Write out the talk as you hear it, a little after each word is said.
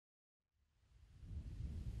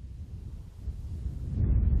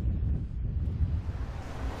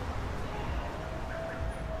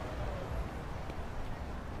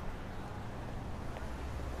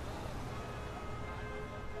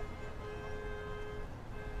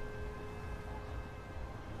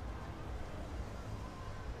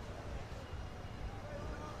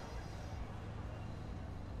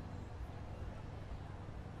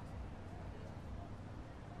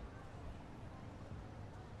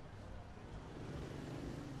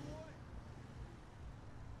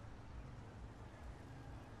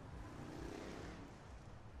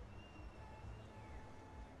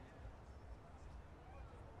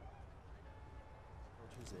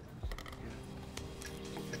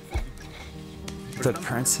The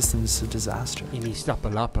current system is a disaster. In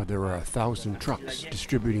Iztapalapa, there are 1,000 trucks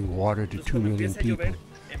distributing water to 2 million people,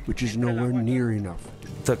 which is nowhere near enough.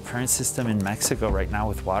 The current system in Mexico right now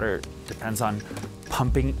with water depends on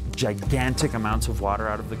pumping gigantic amounts of water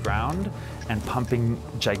out of the ground and pumping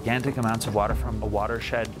gigantic amounts of water from a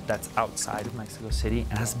watershed that's outside of Mexico City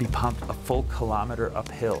and has to be pumped a full kilometer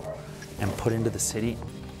uphill and put into the city.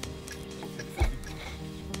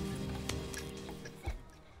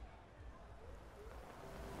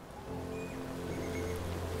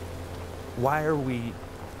 Why are we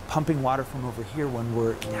pumping water from over here when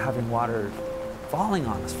we're having water falling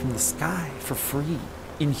on us from the sky for free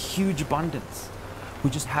in huge abundance? We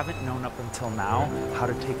just haven't known up until now how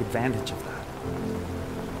to take advantage of that.